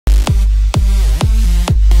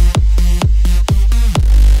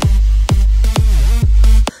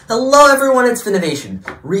Hello everyone, it's Finnovation.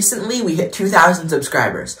 Recently, we hit 2,000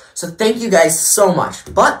 subscribers, so thank you guys so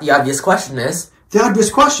much. But the obvious question is...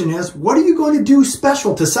 what are you going to do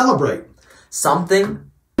special to celebrate?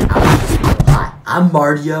 Something out of this world. Hi, I'm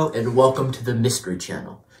Mardio, and welcome to the Mystery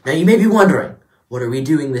Channel. Now you may be wondering, what are we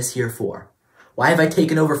doing this here for? Why have I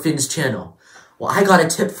taken over Finn's channel? Well, I got a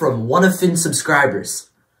tip from one of Finn's subscribers,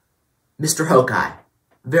 Mr. Hokai.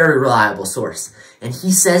 Very reliable source. And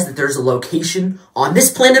he says that there's a location on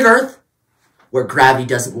this planet Earth where gravity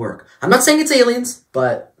doesn't work. I'm not saying it's aliens,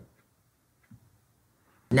 but...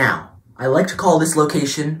 Now, I like to call this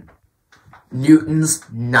location Newton's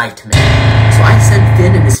Nightmare. So I sent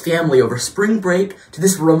Finn and his family over spring break to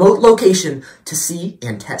this remote location to see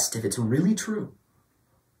and test if it's really true.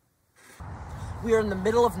 We are in the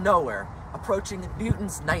middle of nowhere, approaching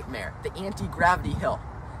Newton's Nightmare, the anti-gravity hill.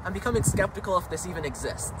 I'm becoming skeptical if this even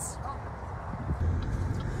exists.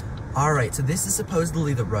 Alright, so this is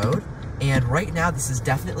supposedly the road, and right now this is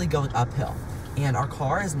definitely going uphill. And our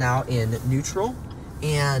car is now in neutral,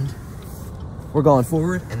 and we're going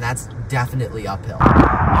forward, and that's definitely uphill.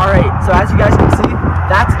 Alright, so as you guys can see,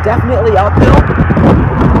 that's definitely uphill.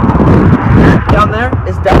 That down there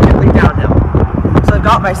is definitely downhill. So I've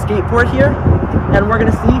got my skateboard here, and we're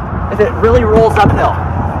gonna see if it really rolls uphill.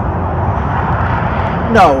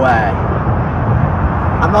 No way.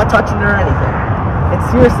 I'm not touching it or anything.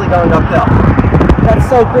 It's seriously going uphill. That's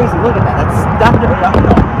so crazy. Look at that. That's definitely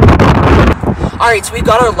uphill. Alright, so we've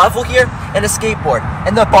got our level here and a skateboard.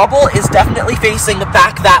 And the bubble is definitely facing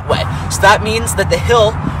back that way. So that means that the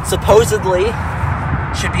hill supposedly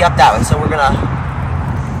should be up that way. So we're gonna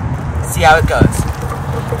see how it goes.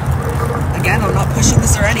 Again, I'm not pushing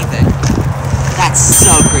this or anything. That's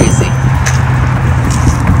so crazy.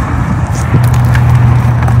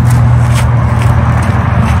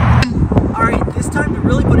 Time to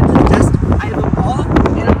really put it to the test, I have a ball,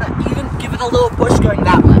 and I'm gonna even give it a little push going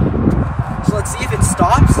that way. So let's see if it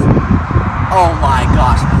stops. Oh my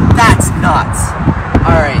gosh, that's nuts.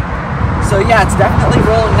 Alright, so yeah, it's definitely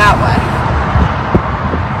rolling that way.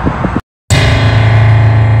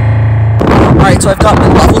 Alright, so I've got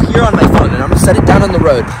my level here on my phone, and I'm gonna set it down on the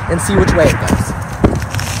road and see which way it goes.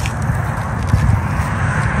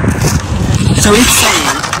 So it's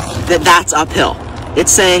saying that that's uphill.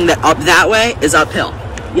 It's saying that up that way is uphill.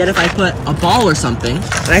 Yet if I put a ball or something,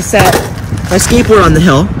 and I set my skateboard on the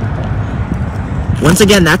hill, once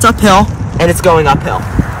again, that's uphill, and it's going uphill.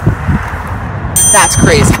 That's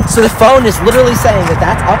crazy. So the phone is literally saying that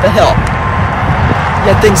that's up a hill,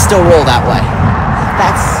 yet things still roll that way.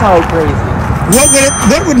 That's so crazy.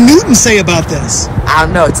 What would Newton say about this? I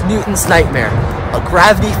don't know, it's Newton's Nightmare, a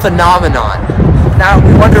gravity phenomenon. Now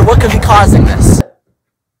we wonder what could be causing this.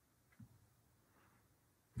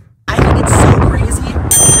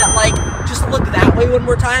 Look that way one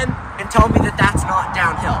more time and tell me that that's not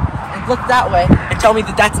downhill. And look that way and tell me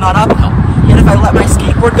that that's not uphill. And if I let my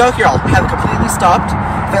skateboard go, here, I'll have it completely stopped.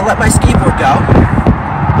 If I let my skateboard go,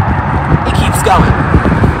 it keeps going.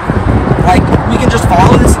 Like, we can just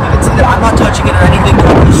follow this and you can see that I'm not touching it or anything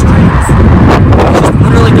going the streets. It's just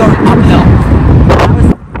literally going uphill.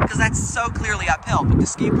 Because that's so clearly uphill, but the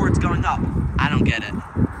skateboard's going up. I don't get it.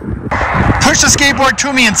 Push the skateboard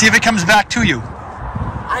to me and see if it comes back to you.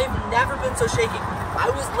 I've never been so shaky. I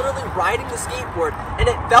was literally riding the skateboard, and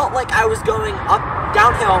it felt like I was going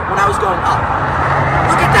downhill when I was going up.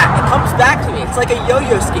 Look at that, it comes back to me. It's like a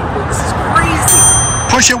yo-yo skateboard. This is crazy.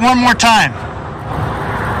 Push it one more time.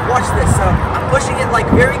 Watch this. So I'm pushing it like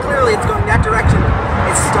very clearly. It's going that direction.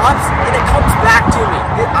 It stops, and it comes back to me.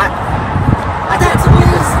 I can't believe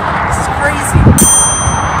this. This is crazy.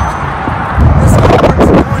 This skateboard's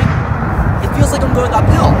going. It feels like I'm going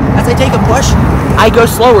uphill. As I take a push, I go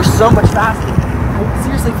slower so much faster. I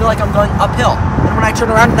seriously feel like I'm going uphill. And when I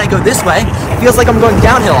turn around and I go this way, it feels like I'm going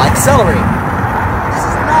downhill. I accelerate. This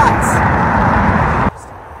is nuts.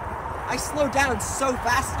 I slow down so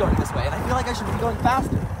fast going this way, and I feel like I should be going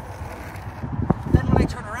faster. Then when I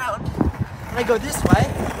turn around and I go this way,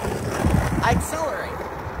 I accelerate.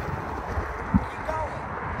 Keep going.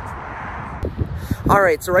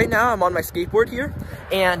 Alright, so right now I'm on my skateboard here,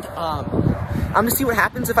 and I'm gonna see what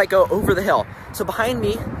happens if I go over the hill. So behind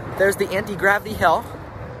me, there's the anti-gravity hill.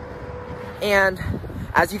 And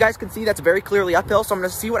as you guys can see, that's very clearly uphill. So I'm gonna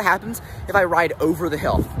see what happens if I ride over the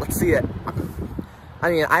hill. Let's see it. I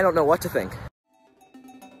mean, I don't know what to think.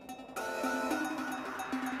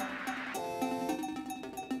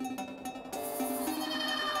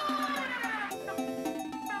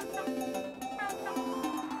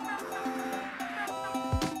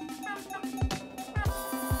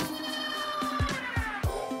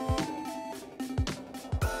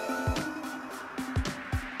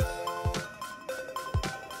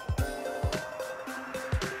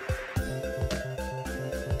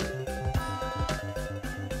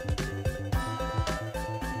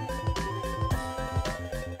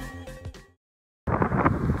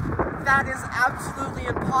 That is absolutely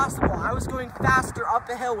impossible. I was going faster up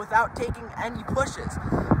a hill without taking any pushes.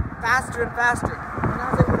 Faster and faster. And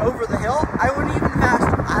as I went over the hill, I went even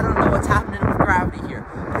faster. I don't know what's happening with gravity here,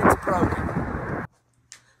 but it's broken.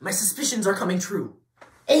 My suspicions are coming true.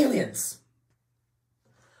 Aliens!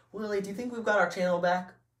 Willie, do you think we've got our channel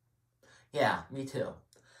back? Yeah, me too.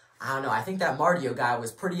 I don't know, I think that Mardio guy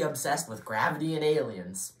was pretty obsessed with gravity and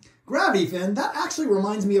aliens. Gravity, Finn, that actually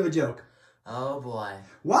reminds me of a joke. Oh boy.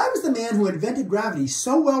 Why was the man who invented gravity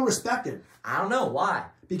so well respected? I don't know, why?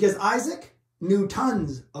 Because Isaac knew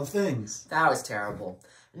tons of things. That was terrible.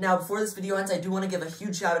 Now, before this video ends, I do want to give a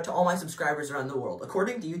huge shout out to all my subscribers around the world.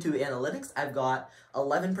 According to YouTube Analytics, I've got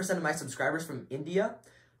 11% of my subscribers from India,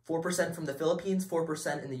 4% from the Philippines,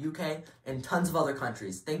 4% in the UK, and tons of other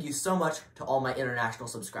countries. Thank you so much to all my international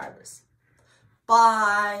subscribers.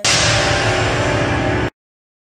 Bye!